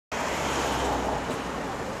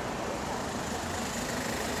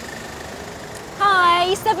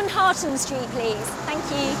7 Harton Street, please. Thank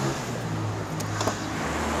you.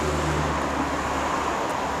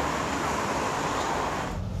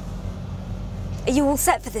 Are you all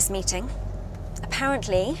set for this meeting?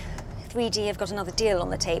 Apparently, 3D have got another deal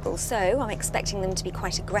on the table, so I'm expecting them to be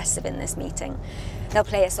quite aggressive in this meeting. They'll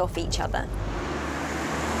play us off each other.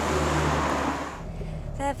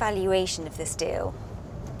 Their valuation of this deal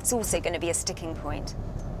is also going to be a sticking point.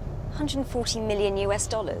 140 million US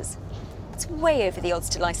dollars. It's way over the odds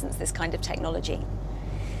to license this kind of technology.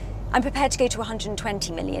 I'm prepared to go to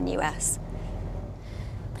 120 million US.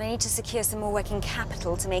 But I need to secure some more working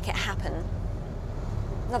capital to make it happen.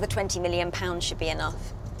 Another 20 million pounds should be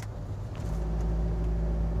enough.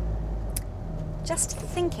 Just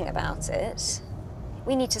thinking about it,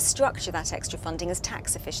 we need to structure that extra funding as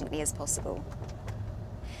tax efficiently as possible.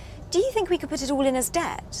 Do you think we could put it all in as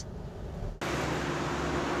debt?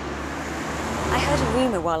 I heard a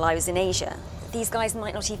rumour while I was in Asia that these guys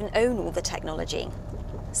might not even own all the technology,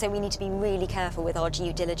 so we need to be really careful with our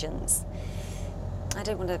due diligence. I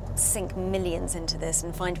don't want to sink millions into this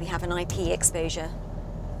and find we have an IP exposure,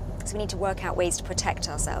 so we need to work out ways to protect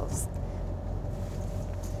ourselves.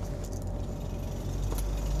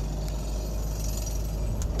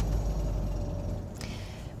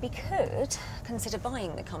 We could consider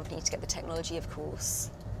buying the company to get the technology, of course,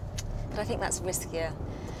 but I think that's riskier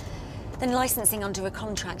than licensing under a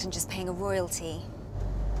contract and just paying a royalty.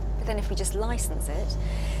 But then if we just license it,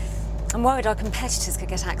 I'm worried our competitors could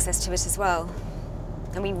get access to it as well,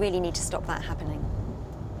 and we really need to stop that happening.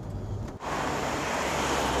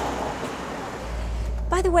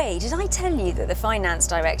 By the way, did I tell you that the finance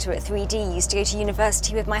director at 3D used to go to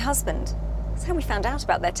university with my husband? That's how we found out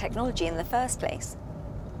about their technology in the first place.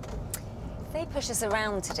 If they push us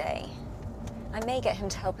around today, I may get him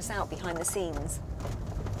to help us out behind the scenes.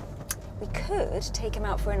 We could take him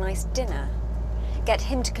out for a nice dinner, get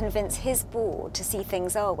him to convince his board to see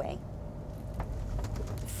things our way.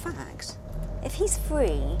 In fact, if he's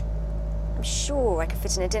free, I'm sure I could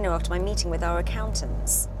fit in a dinner after my meeting with our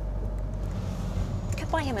accountants. I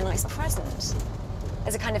could buy him a nice present,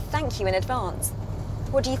 as a kind of thank you in advance.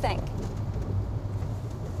 What do you think?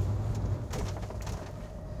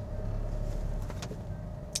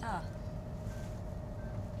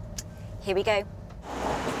 Here we go.